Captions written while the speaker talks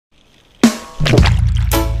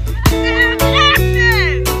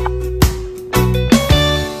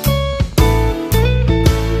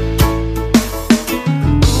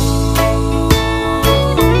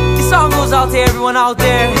Out to everyone out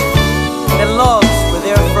there that loves where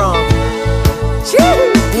they're from.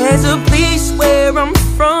 There's a place where I'm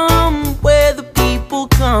from, where the people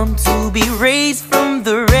come to be raised from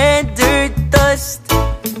the red dirt dust.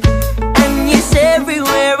 And yes,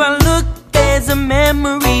 everywhere I look, there's a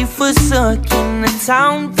memory for sucking a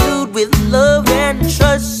town filled with love and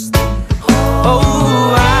trust.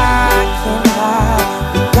 Oh, I can't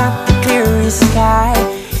lie, we got the clearest sky.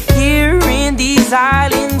 Here in these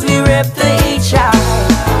islands we rep the HI.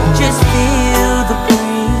 Just feel the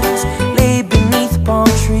breeze, lay beneath palm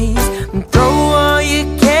trees, and throw all your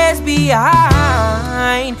cares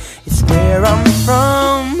behind. It's where I'm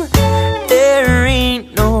from, there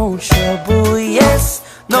ain't no trouble, yes,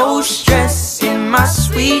 no stress in my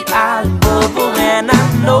sweet island bubble. And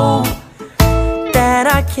I know that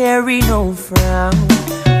I carry no frown,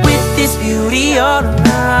 with this beauty all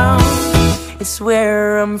around. It's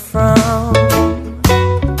where I'm from,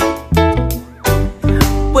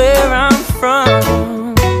 where I'm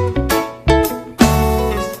from.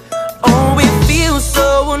 Oh, it feels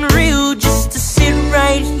so unreal just to sit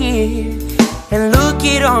right here and look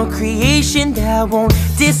at all creation that won't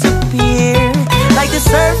disappear. Like the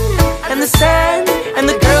surf and the sand and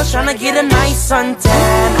the girls trying to get a nice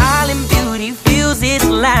suntan. Island beauty fills its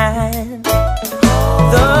land.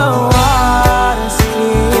 The water's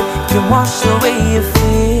clear, can wash away your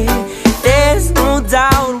fear. There's no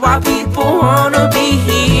doubt why people wanna be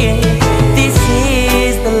here. This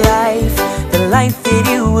is the life that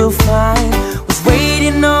you will find. Was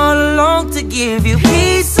waiting all along to give you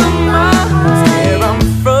peace of mind. Where I'm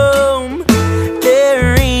from,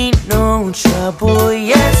 there ain't no trouble,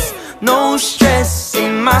 yes, no stress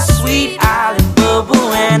in my sweet island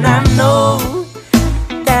bubble. And I know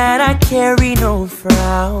that I carry no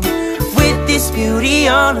frown, with this beauty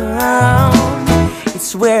all around.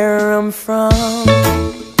 It's where I'm from,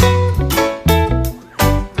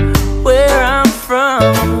 where I'm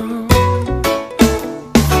from.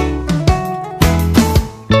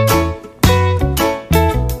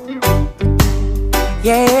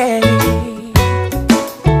 Yeah.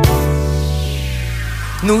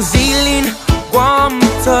 New Zealand, Guam,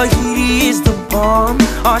 Tahiti is the bomb.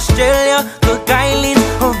 Australia, Cook Islands,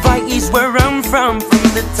 Hawaii's where I'm from. From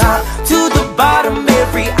the top to the bottom,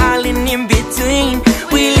 every island in between.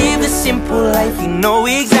 We live a simple life, you know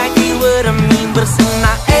exactly what I mean. But it's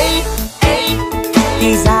not A.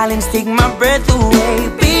 These islands take my breath away.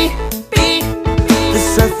 B. The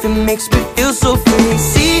surfing makes me feel so free.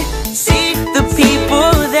 C. The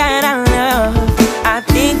people that I love, I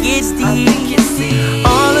think it's the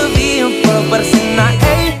all of the above. But it's not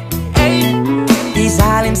A. These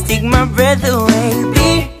islands take my breath away. B.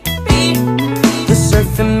 The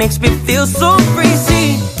surfing makes me feel so free.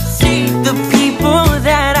 C. The people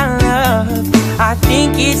that I love, I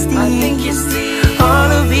think it's the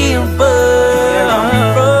all of the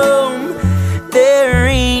above. From there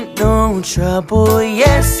ain't no trouble,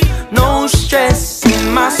 yes, no stress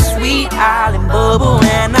in my sweet island bubble.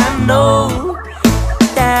 And I know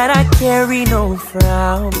that I carry no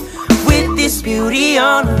frown, with this beauty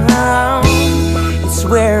all around. It's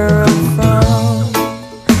where